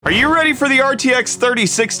Are you ready for the RTX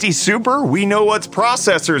 3060 Super? We know what's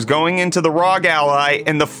processors going into the ROG Ally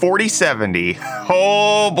and the 4070.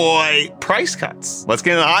 Oh boy, price cuts. Let's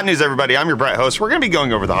get into the hot news, everybody. I'm your Brett host. We're going to be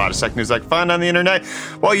going over the hottest tech news I can find on the internet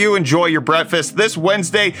while you enjoy your breakfast this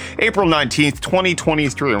Wednesday, April 19th,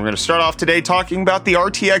 2023. And we're going to start off today talking about the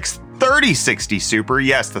RTX 3060 Super,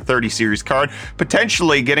 yes, the 30 series card,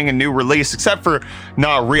 potentially getting a new release, except for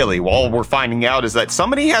not really. All we're finding out is that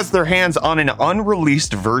somebody has their hands on an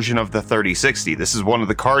unreleased version of the 3060. This is one of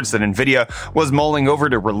the cards that NVIDIA was mulling over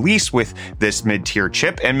to release with this mid-tier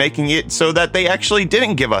chip and making it so that they actually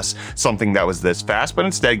didn't give us something that was this fast, but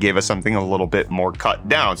instead gave us something a little bit more cut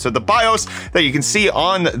down. So the BIOS that you can see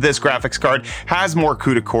on this graphics card has more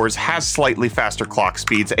CUDA cores, has slightly faster clock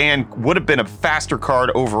speeds, and would have been a faster card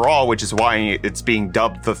overall, which is why it's being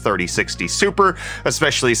dubbed the 3060 Super,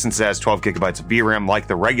 especially since it has 12 gigabytes of VRAM like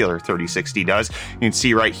the regular 3060 does. You can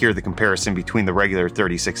see right here the comparison between the regular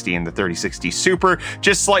 3060 and the 3060 Super.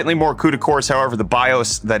 Just slightly more CUDA cores, however, the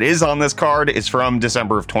BIOS that is on this card is from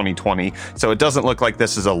December of 2020, so it doesn't look like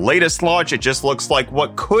this is a latest launch. It just looks like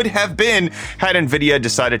what could have been had NVIDIA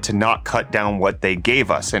decided to not cut down what they gave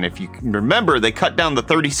us. And if you can remember, they cut down the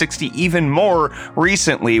 3060 even more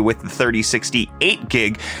recently with the 3060 8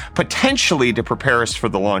 gig, potentially to prepare us for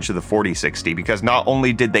the launch of the 4060, because not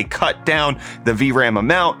only did they cut down the VRAM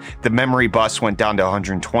amount, the memory bus went down to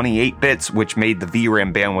 128 bits, which made the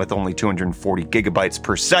VRAM bandwidth only 240 gigabytes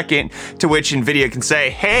per second, to which NVIDIA can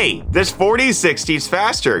say, hey, this 4060 is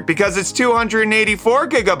faster because it's 284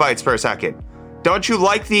 gigabytes per second. Don't you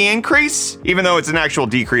like the increase? Even though it's an actual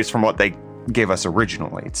decrease from what they gave us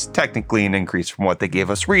originally. It's technically an increase from what they gave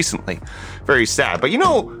us recently. Very sad. But you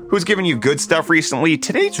know who's giving you good stuff recently?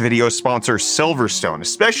 Today's video sponsor, Silverstone.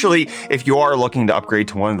 Especially if you are looking to upgrade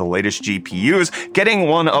to one of the latest GPUs, getting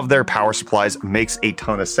one of their power supplies makes a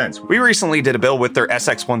ton of sense. We recently did a build with their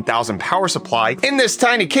SX1000 power supply in this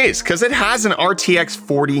tiny case because it has an RTX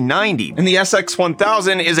 4090. And the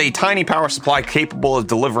SX1000 is a tiny power supply capable of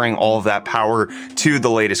delivering all of that power to the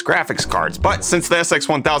latest graphics cards. But since the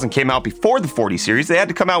SX1000 came out before the 40 series, they had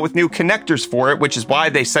to come out with new connectors for it, which is why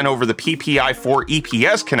they sent over the PPI4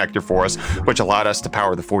 EPS connector for us, which allowed us to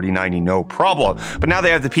power the 4090 no problem. But now they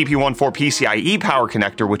have the PP14 PCIe power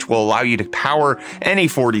connector, which will allow you to power any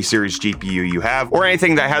 40 series GPU you have, or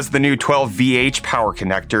anything that has the new 12VH power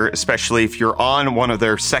connector, especially if you're on one of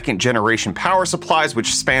their second generation power supplies,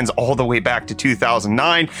 which spans all the way back to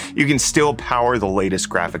 2009, you can still power the latest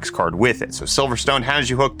graphics card with it. So Silverstone has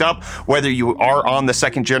you hooked up, whether you are on the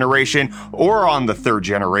second generation or on the third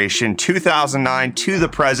generation, 2009 to the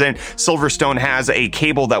present. Silverstone has a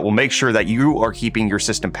cable that will make sure that you are keeping your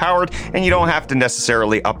system powered and you don't have to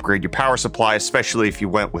necessarily upgrade your power supply, especially if you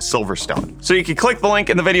went with Silverstone. So you can click the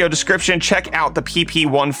link in the video description, check out the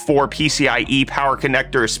PP14 PCIe power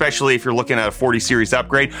connector, especially if you're looking at a 40 series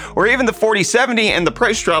upgrade, or even the 4070 and the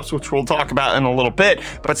price drops, which we'll talk about in a little bit.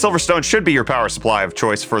 But Silverstone should be your power supply of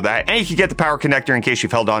choice for that. And you can get the power connector in case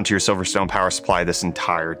you've held on to your Silverstone power supply this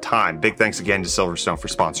entire time. Big thanks again to Silverstone for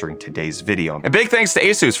sponsoring today's video. And big thanks to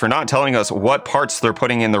ASUS for not telling us what parts they're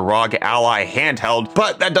putting in the ROG Ally handheld,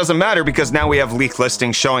 but that doesn't matter because now we have leak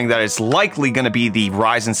listings showing that it's likely going to be the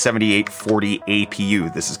Ryzen 7840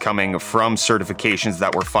 APU. This is coming from certifications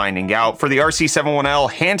that we're finding out. For the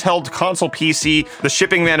RC71L handheld console PC, the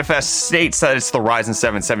shipping manifest states that it's the Ryzen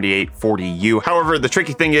 7 7840U. However, the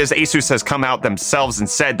tricky thing is ASUS has come out themselves and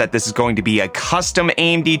said that this is going to be a custom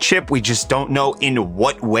AMD chip. We just don't know in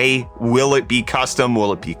what way. Will it be custom?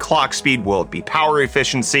 Will it be clock speed? Will it be power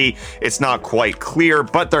efficiency? It's not quite clear,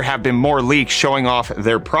 but there have been more leaks showing off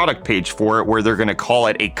their product page for it where they're going to call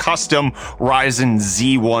it a custom Ryzen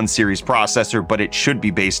Z1 series processor, but it should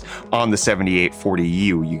be based on the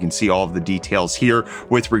 7840U. You can see all of the details here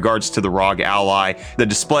with regards to the ROG Ally. The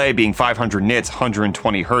display being 500 nits,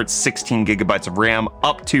 120 hertz, 16 gigabytes of RAM,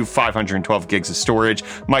 up to 512 gigs of storage,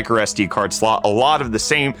 micro SD card slot. A lot of the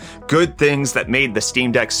same good things that made the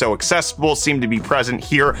Steam Deck so accessible seem to be present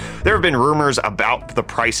here. There have been rumors about the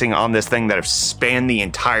pricing on this thing that have spanned the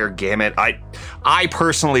entire gamut. I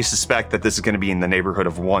personally suspect that this is going to be in the neighborhood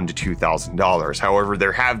of $1,000 to $2,000. However,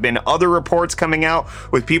 there have been other reports coming out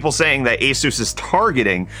with people saying that Asus is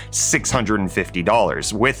targeting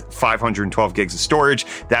 $650 with 512 gigs of storage.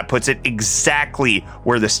 That puts it exactly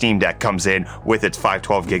where the Steam Deck comes in with its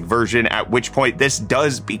 512 gig version, at which point this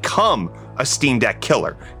does become a Steam Deck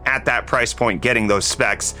killer. At that price point, getting those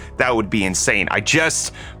specs, that would be insane. I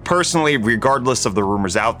just Personally, regardless of the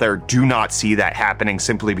rumors out there, do not see that happening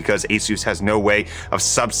simply because Asus has no way of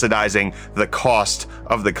subsidizing the cost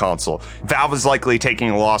of the console. Valve is likely taking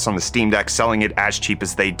a loss on the Steam Deck, selling it as cheap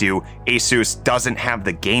as they do. Asus doesn't have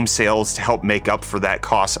the game sales to help make up for that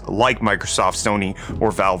cost like Microsoft, Sony,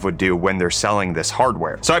 or Valve would do when they're selling this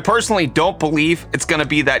hardware. So I personally don't believe it's going to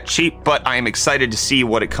be that cheap, but I am excited to see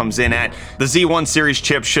what it comes in at. The Z1 series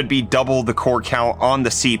chip should be double the core count on the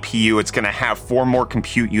CPU. It's going to have 4 more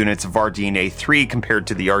compute units of RDNA 3 compared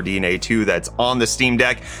to the RDNA 2 that's on the Steam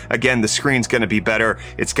Deck. Again, the screen's going to be better.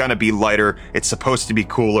 It's going to be lighter. It's supposed to be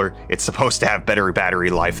cooler. It's supposed to have better battery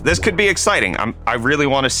life. This could be exciting. I really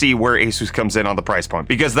want to see where Asus comes in on the price point,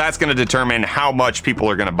 because that's going to determine how much people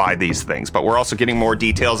are going to buy these things. But we're also getting more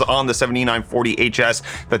details on the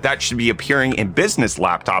 7940HS that should be appearing in business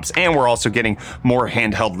laptops, and we're also getting more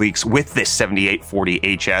handheld leaks with this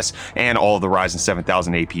 7840HS and all of the Ryzen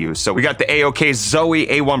 7000 APUs. So we got the AOK Zoe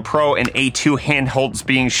A1 Pro and A2 handhelds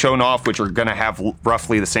being shown off, which are going to have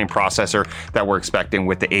roughly the same processor that we're expecting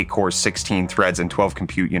with the 8 cores, 16 threads, and 12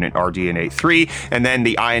 compute unit RDNA 3. And then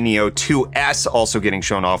the Neo 2S also getting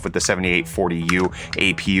shown off with the 7840U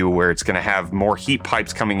APU, where it's going to have more heat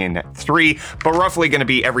pipes coming in at 3, but roughly going to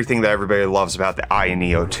be everything that everybody loves about the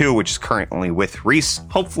Neo 2, which is currently with Reese.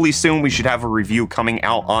 Hopefully soon we should have a review coming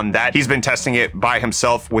out on that. He's been testing it by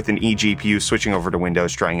himself with an eGPU, switching over to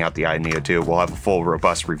Windows, trying out the Neo 2. We'll have a full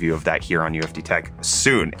robust review of that here on UFD Tech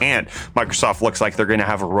soon. And Microsoft looks like they're going to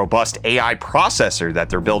have a robust AI processor that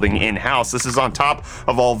they're building in-house. This is on top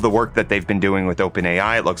of all of the work that they've been doing with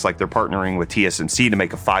OpenAI. It looks like they're partnering with TSMC to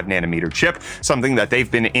make a 5nm chip, something that they've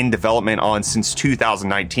been in development on since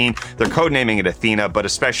 2019. They're codenaming it Athena, but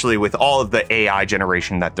especially with all of the AI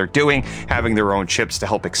generation that they're doing, having their own chips to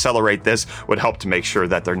help accelerate this would help to make sure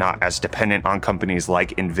that they're not as dependent on companies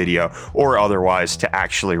like NVIDIA or otherwise to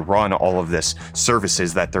actually run all of this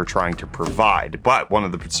services that they're trying to provide. But one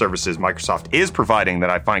of the services Microsoft is providing that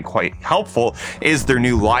I find quite helpful is their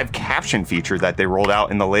new live caption feature that they rolled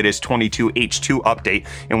out in the latest 22H2 update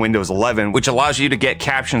in Windows 11, which allows you to get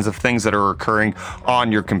captions of things that are occurring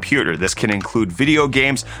on your computer. This can include video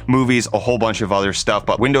games, movies, a whole bunch of other stuff,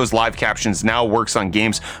 but Windows Live Captions now works on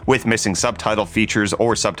games with missing subtitle features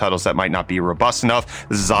or subtitles that might not be robust enough.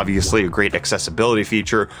 This is obviously a great accessibility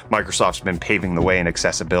feature. Microsoft's been paving the way in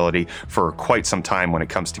accessibility for quite some time when it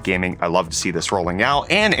comes to gaming. I love to see this rolling out,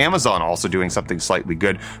 and Amazon also doing something slightly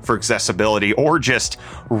good for accessibility or just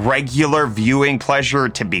regular viewing pleasure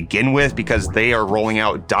to begin with, because they are rolling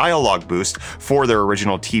out Dialogue Boost for their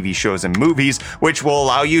original TV shows and movies, which will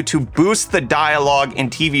allow you to boost the dialogue in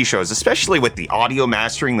TV shows, especially with the audio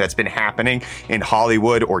mastering that's been happening in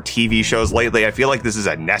Hollywood or TV shows lately. I feel like this is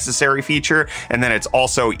a necessary feature, and then it's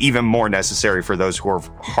also even more necessary for those who are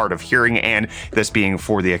hard of hearing, and this being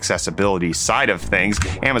for the accessibility side of things.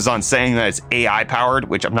 Amazon saying that it's AI powered,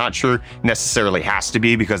 which I'm not sure necessarily has to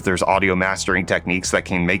be, because there's audio mastering techniques that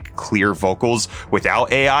can make clear vocals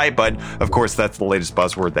without AI, but of course that's the latest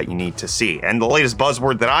buzzword that you need to see. And the latest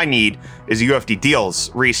buzzword that I need is UFD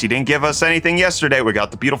deals. Reese, you didn't give us anything yesterday. We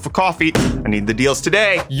got the beautiful coffee. I need the deals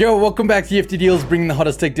today. Yo, welcome back to UFD Deals, bringing the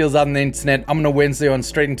hottest tech deals out on the internet. I'm gonna Wednesday on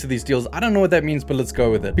straight into these deals. I don't know what that means, but let's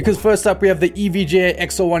go with it. Because first up, we have the EVGA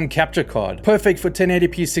XL1 capture card. Perfect for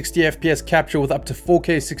 1080p 60 FPS capture with up to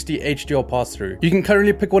 4K 60 HDR pass-through. You can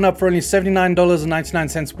currently pick one up for only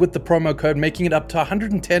 $79.99 with the promo code, making it up to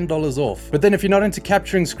 $110 off. But then if you're not into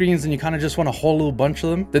capturing screens and you kind of just want a whole little bunch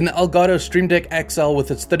of them, then the Elgato Stream Deck XL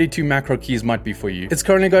with its 32 macro keys might be for you. It's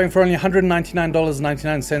currently going for only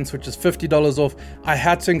 $199.99, which is $50 off. I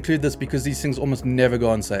had to include this because these things almost never go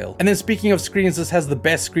on sale. And then speaking of screens, this has the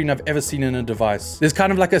best screen I've ever seen in a device. There's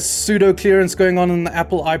kind of like a pseudo clearance going on in the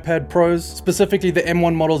Apple iPad Pros, specifically the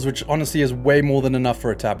M1 models, which honestly is way more than enough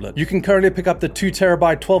for a tablet. You can currently pick up the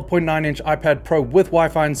 2TB 12.9-inch iPad Pro with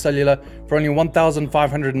Wi-Fi and cellular for only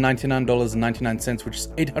 $1,599.99, which is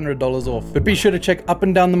 $800 off. But be sure to check up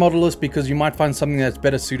and down the model list because you might find something that's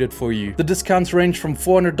better suited for you. The discounts range from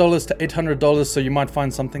 $400 to $800, so you might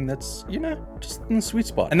find something that's, you know, just in the sweet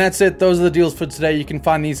spot. And that's it. Those are the deals for today. You can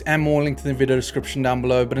find these and more linked in the video description down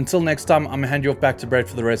below. But until next time, I'm gonna hand you off back to Brett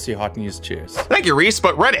for the rest of your hot news. Cheers. Thank you, Reese.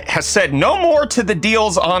 But Reddit has said no more to the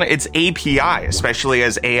deals on its API, especially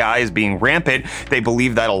as AI is being rampant. They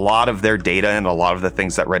believe that a lot of their data and a lot of the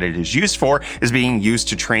things that Reddit is used for is being used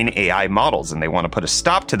to train AI models, and they want to put a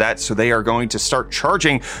stop to that, so they are going to start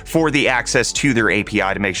charging for the access to their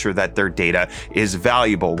API to make sure that their data is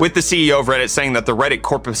valuable. With the CEO of Reddit saying that the Reddit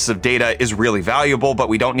corpus of data is really valuable, but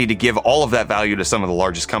we don't need to give all of that value to some of the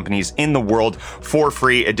largest companies in the world for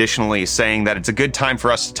free. Additionally, saying that it's a good time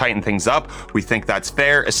for us to tighten things up. We think that's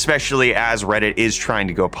fair, especially as Reddit is trying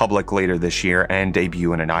to go public later this year. year and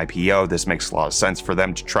debut in an IPO. This makes a lot of sense for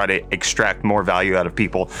them to try to extract more value out of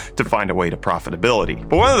people to find a way to profitability.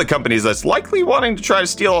 But one of the companies that's likely wanting to try to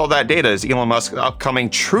steal all that data is Elon Musk's upcoming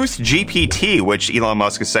Truth GPT, which Elon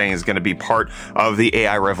Musk is saying is going to be part of the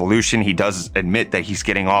AI revolution. He does admit that he's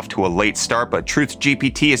getting off to a late start, but Truth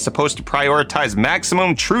GPT is supposed to prioritize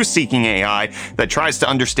maximum truth-seeking AI that tries to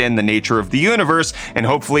understand the nature of the universe and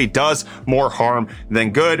hopefully does more harm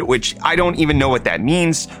than good, which I don't even know what that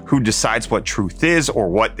means. Who decides what truth is or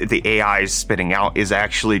what the AI is spitting out is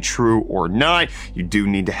actually true or not? You do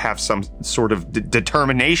need to have some sort of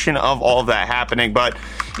determination of all of that happening, but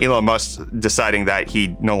Elon Musk deciding that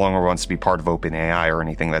he no longer wants to be part of OpenAI or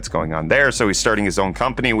anything that's going on there, so he's starting his own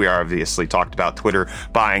company. We obviously talked about Twitter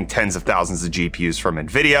buying tens of thousands of GPUs from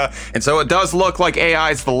NVIDIA, and so it does look like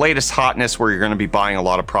AI is the latest hotness where you're going to be buying a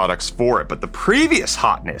lot of products for it. But the previous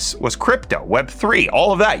hotness was crypto, Web3,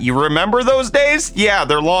 all of that. You remember those days? Yeah,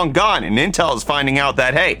 they're long gone, and Intel is finding out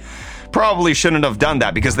that, hey, probably shouldn't have done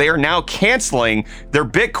that because they are now canceling their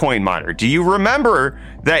Bitcoin miner. Do you remember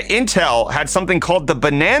that Intel had something called the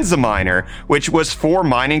Bonanza miner, which was for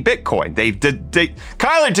mining Bitcoin?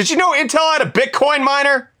 Kyler, did you know Intel had a Bitcoin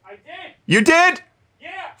miner? I did. You did? Yeah.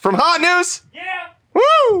 From Hot News? Yeah.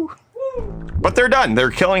 Woo! But they're done.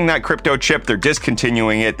 They're killing that crypto chip. They're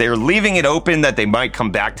discontinuing it. They're leaving it open that they might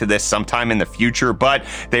come back to this sometime in the future, but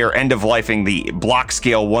they are end-of-lifing the block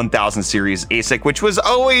scale 1000 series ASIC, which was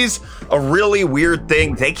always a really weird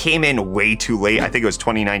thing. They came in way too late. I think it was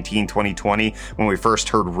 2019, 2020 when we first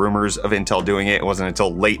heard rumors of Intel doing it. It wasn't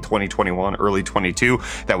until late 2021, early 22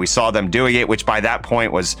 that we saw them doing it, which by that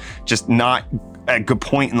point was just not a good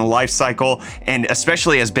point in the life cycle. And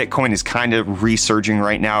especially as Bitcoin is kind of resurging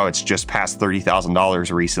right now, it's just past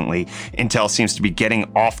 $30,000 recently. Intel seems to be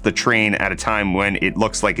getting off the train at a time when it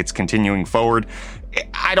looks like it's continuing forward.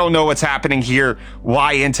 I don't know what's happening here.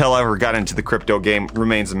 Why Intel ever got into the crypto game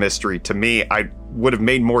remains a mystery to me. I would have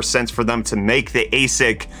made more sense for them to make the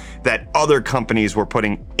ASIC that other companies were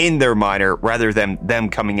putting in their miner rather than them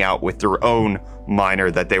coming out with their own miner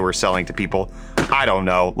that they were selling to people. I don't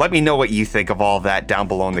know. Let me know what you think of all of that down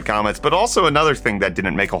below in the comments. But also another thing that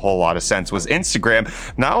didn't make a whole lot of sense was Instagram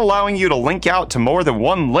not allowing you to link out to more than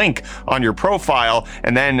one link on your profile,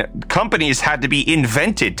 and then companies had to be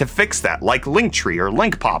invented to fix that, like Linktree or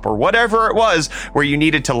Linkpop or whatever it was, where you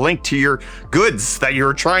needed to link to your goods that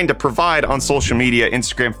you're trying to provide on social media.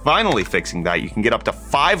 Instagram finally fixing that. You can get up to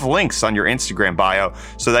 5 links on your Instagram bio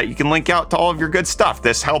so that you can link out to all of your good stuff.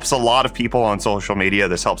 This helps a lot of people on social media.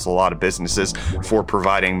 This helps a lot of businesses for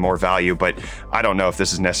providing more value, but I don't know if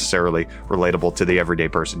this is necessarily relatable to the everyday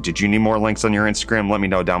person. Did you need more links on your Instagram? Let me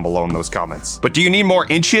know down below in those comments. But do you need more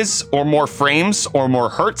inches or more frames or more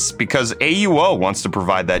hertz? Because AUO wants to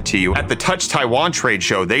provide that to you. At the Touch Taiwan trade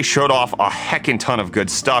show, they showed off a heckin' ton of good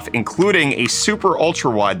stuff, including a super ultra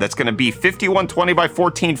wide that's going to be 5120 by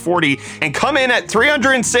 1440 and come in at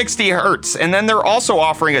 360 hertz. And then they're also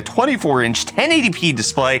offering a 24-inch 1080p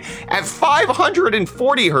display at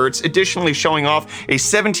 540 hertz, additionally showing off a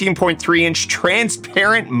 17.3-inch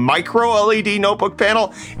transparent micro LED notebook panel.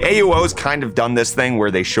 AUO's kind of done this thing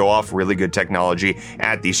where they show off really good technology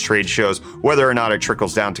at these trade shows. Whether or not it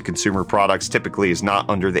trickles down to consumer products typically is not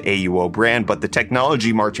under the AUO brand, but the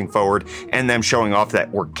technology marching forward and them showing off that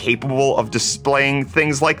we're capable of displaying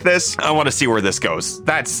things like this, I want to see where this goes.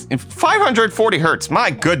 That's 540 hertz,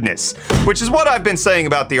 my goodness, which is what I've been saying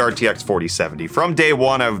about the RTX 4070. From day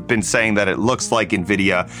one, I've been saying that it looks like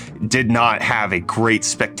NVIDIA did not have a great,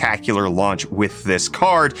 spectacular launch with this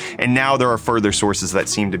card, and now there are further sources that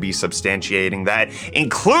seem to be substantiating that,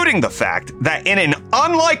 including the fact that in an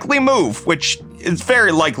unlikely move, which is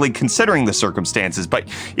very likely considering the circumstances, but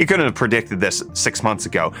you couldn't have predicted this 6 months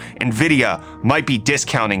ago, NVIDIA might be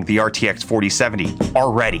discounting the RTX 4070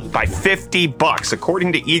 already by $50.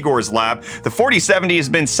 According to Igor's lab, the 4070 has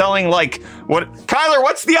been selling like, what? Kyler,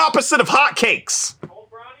 what's the opposite of hotcakes? Cold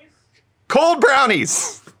brownies? Cold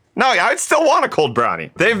brownies. No, I'd still want a cold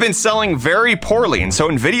brownie. They've been selling very poorly, and so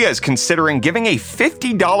NVIDIA is considering giving a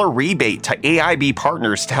 $50 rebate to AIB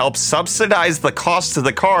partners to help subsidize the cost of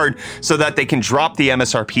the card so that they can drop the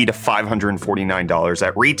MSRP to $549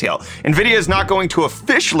 at retail. NVIDIA is not going to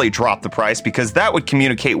officially drop the price because that would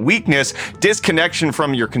communicate weakness, disconnection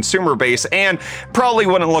from your consumer base, and probably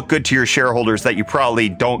wouldn't look good to your shareholders that you probably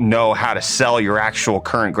don't know how to sell your actual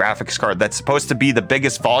current graphics card that's supposed to be the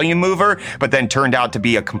biggest volume mover, but then turned out to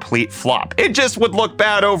be a complete flop. It just would look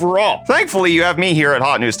bad overall. Thankfully, you have me here at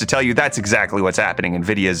Hot News to tell you that's exactly what's happening.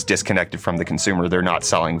 Nvidia's disconnected from the consumer. They're not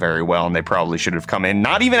selling very well, and they probably should have come in.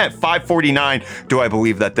 Not even at $549 do I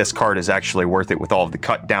believe that this card is actually worth it with all of the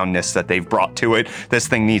cut downness that they've brought to it. This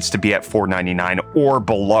thing needs to be at $499 or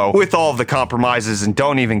below with all of the compromises, and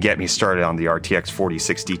don't even get me started on the RTX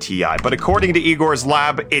 4060 Ti. But according to Igor's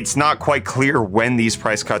lab, it's not quite clear when these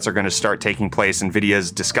price cuts are going to start taking place.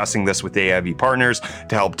 Nvidia's discussing this with AIB partners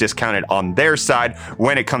to help discount it on their side.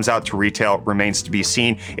 When it comes out to retail remains to be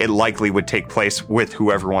seen. It likely would take place with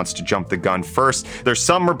whoever wants to jump the gun first. There's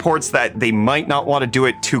some reports that they might not want to do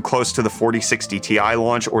it too close to the 4060 Ti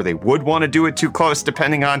launch, or they would want to do it too close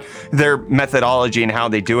depending on their methodology and how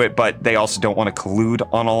they do it, but they also don't want to collude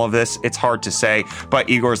on all of this. It's hard to say, but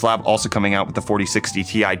Igor's lab also coming out with the 4060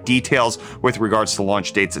 Ti details with regards to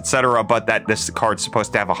launch dates, etc., but that this card's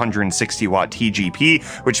supposed to have 160 watt TGP,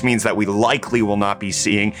 which means that we likely will not be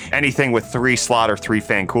seeing anything with 3-slot or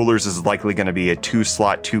 3-fan coolers. Is likely going to be a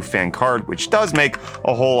 2-slot, 2-fan card, which does make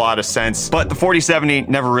a whole lot of sense. But the 4070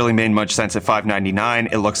 never really made much sense at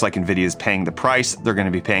 $599. It looks like Nvidia is paying the price. They're going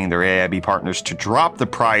to be paying their AIB partners to drop the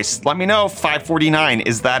price. Let me know, $549,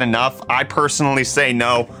 is that enough? I personally say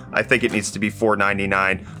no. I think it needs to be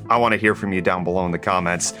 $499. I want to hear from you down below in the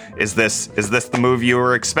comments. Is this the move you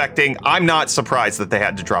were expecting? I'm not surprised that they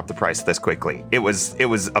had to drop the price this quickly. It was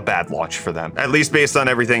a bad launch for them, at least based on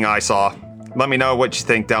everything I saw. Let me know what you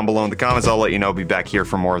think down below in the comments. I'll let you know. Be back here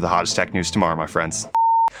for more of the hottest tech news tomorrow, my friends.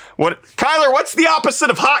 Kyler, what's the opposite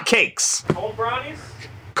of hotcakes? Cold brownies?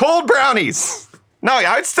 Cold brownies. No,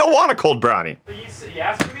 I'd still want a cold brownie. You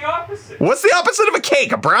asked for the opposite. What's the opposite of a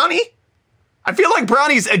cake? A brownie? I feel like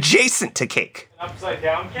brownie's adjacent to cake. An upside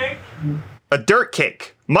down cake? A dirt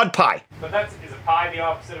cake. Mud pie. But is a pie the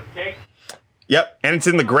opposite of cake? Yep, and it's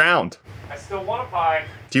in the ground. I still want a pie.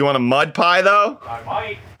 Do you want a mud pie, though? I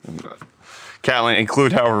might. Catlin,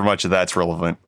 include however much of that's relevant.